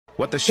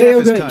What the chef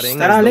is guys, cutting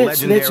tara, is the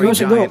let's go, legendary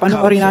siguro. giant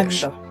Panoorin natin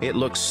cuttlefish. to. It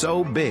looks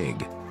so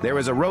big. There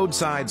is a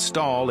roadside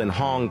stall in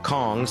Hong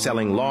Kong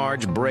selling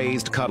large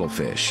braised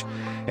cuttlefish.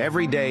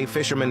 Every day,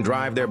 fishermen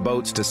drive their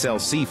boats to sell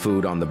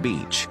seafood on the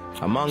beach.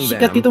 Among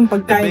them, Sikat itong the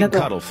pagkain na big to.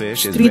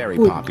 cuttlefish is Street very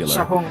food popular.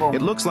 sa Hong Kong.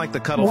 It looks like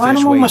the Kung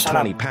cuttlefish ano mong weighs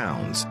masarap. 20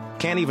 pounds.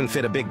 Can't even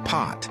fit a big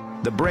pot.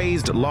 The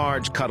braised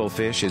large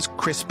cuttlefish is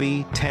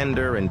crispy,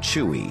 tender, and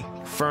chewy.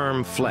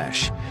 Firm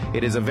flesh.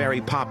 It is a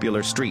very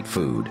popular street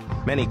food.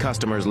 Many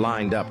customers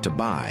lined up to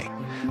buy.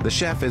 The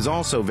chef is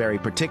also very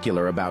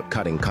particular about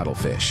cutting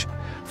cuttlefish.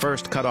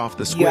 First, cut off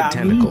the squid Yummy.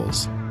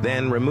 tentacles.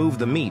 Then remove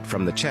the meat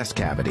from the chest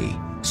cavity.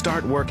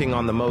 Start working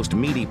on the most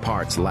meaty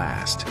parts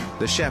last.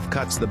 The chef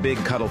cuts the big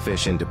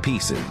cuttlefish into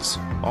pieces.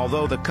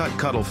 Although the cut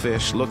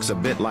cuttlefish looks a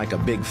bit like a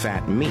big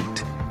fat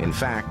meat, in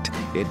fact,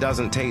 it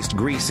doesn't taste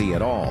greasy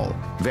at all.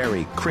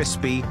 Very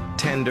crispy,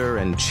 tender,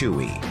 and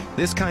chewy.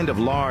 This kind of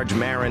large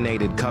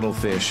marinated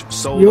cuttlefish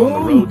sold on the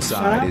Yun,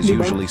 roadside sarap, is di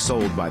ba? usually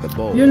sold by the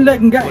bowl. Yun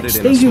lang, guys. Put it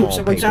in a Thank you small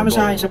sa paper pagsama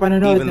sa akin sa bowl.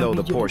 panonood Even ng though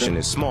the video portion ko.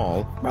 is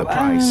small, the Bye-bye.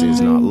 price is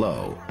not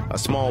low. A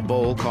small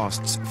bowl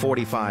costs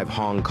 45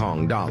 Hong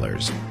Kong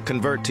dollars.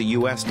 Convert to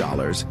US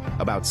dollars,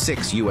 about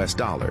 $6 US.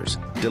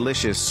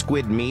 Delicious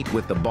squid meat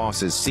with the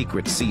boss's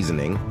secret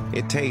seasoning.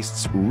 It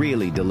tastes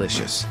really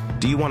delicious.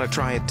 Do you want to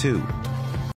try it too?